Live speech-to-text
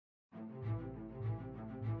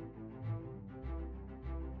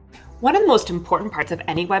One of the most important parts of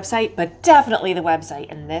any website, but definitely the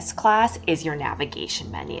website in this class, is your navigation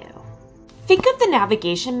menu. Think of the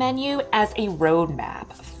navigation menu as a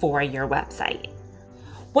roadmap for your website.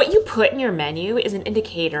 What you put in your menu is an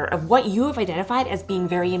indicator of what you have identified as being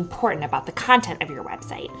very important about the content of your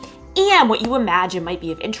website, and what you imagine might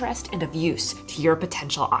be of interest and of use to your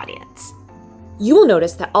potential audience. You will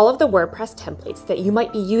notice that all of the WordPress templates that you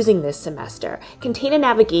might be using this semester contain a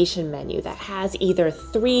navigation menu that has either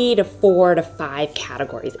 3 to 4 to 5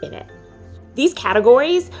 categories in it. These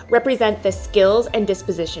categories represent the skills and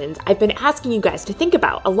dispositions I've been asking you guys to think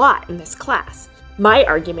about a lot in this class. My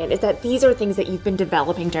argument is that these are things that you've been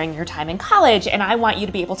developing during your time in college, and I want you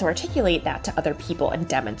to be able to articulate that to other people and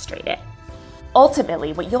demonstrate it.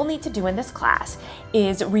 Ultimately, what you'll need to do in this class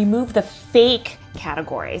is remove the fake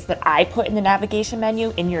categories that I put in the navigation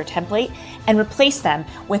menu in your template and replace them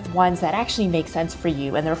with ones that actually make sense for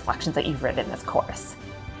you and the reflections that you've written in this course.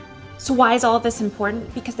 So why is all of this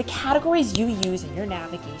important? Because the categories you use in your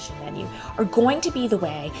navigation menu are going to be the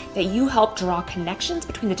way that you help draw connections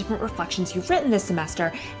between the different reflections you've written this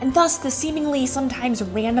semester, and thus the seemingly sometimes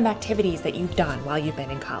random activities that you've done while you've been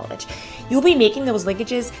in college. You'll be making those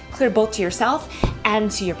linkages clear both to yourself and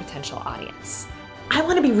to your potential audience. I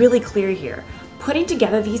want to be really clear here. Putting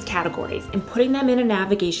together these categories and putting them in a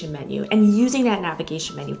navigation menu and using that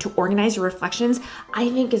navigation menu to organize your reflections, I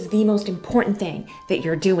think is the most important thing that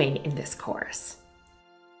you're doing in this course.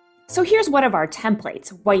 So here's one of our templates,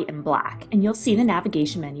 white and black, and you'll see the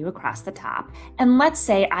navigation menu across the top. And let's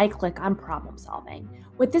say I click on problem solving.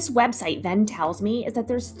 What this website then tells me is that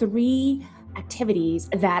there's 3 activities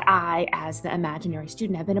that I, as the imaginary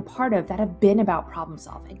student, have been a part of that have been about problem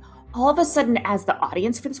solving. All of a sudden, as the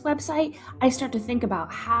audience for this website, I start to think about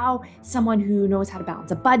how someone who knows how to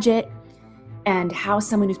balance a budget, and how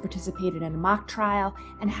someone who's participated in a mock trial,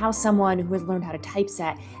 and how someone who has learned how to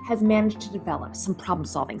typeset has managed to develop some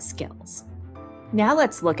problem-solving skills. Now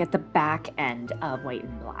let's look at the back end of white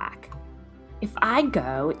and black. If I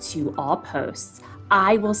go to all posts,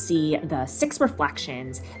 I will see the 6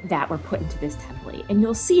 reflections that were put into this template, and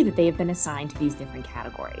you'll see that they have been assigned to these different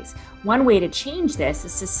categories. One way to change this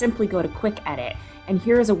is to simply go to Quick Edit, and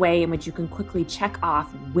here is a way in which you can quickly check off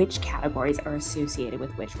which categories are associated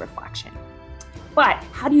with which reflection. But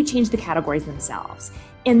how do you change the categories themselves?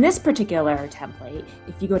 In this particular template,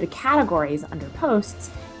 if you go to Categories under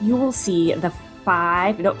Posts, you will see the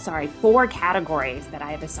 4 categories that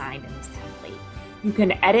I have assigned in this template. You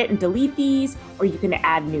can edit and delete these, or you can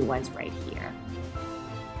add new ones right here.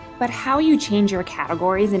 But how you change your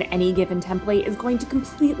categories in any given template is going to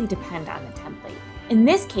completely depend on the template. In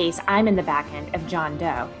this case, I'm in the back end of John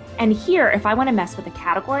Doe. And here, if I want to mess with the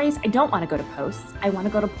categories, I don't want to go to Posts, I want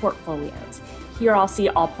to go to Portfolios. Here I'll see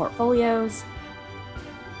all portfolios.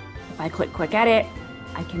 If I click Quick Edit,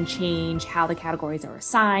 I can change how the categories are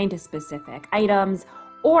assigned to specific items,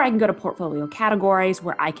 or I can go to Portfolio Categories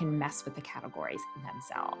where I can mess with the categories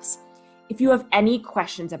themselves. If you have any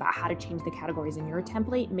questions about how to change the categories in your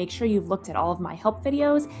template, make sure you've looked at all of my help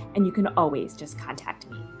videos, and you can always just contact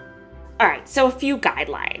me. All right, so a few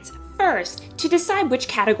guidelines. First, to decide which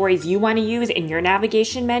categories you want to use in your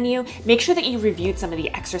navigation menu, make sure that you reviewed some of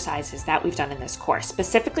the exercises that we've done in this course,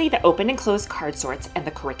 specifically the open and closed card sorts and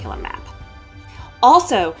the curriculum map.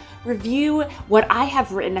 Also, review what I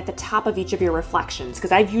have written at the top of each of your reflections,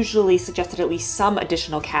 because I've usually suggested at least some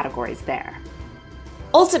additional categories there.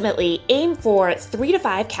 Ultimately, aim for 3 to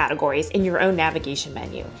 5 categories in your own navigation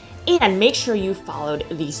menu, and make sure you followed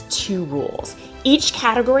these 2 rules. Each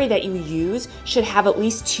category that you use should have at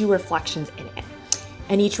least 2 reflections in it,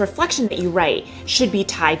 and each reflection that you write should be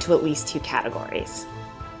tied to at least 2 categories.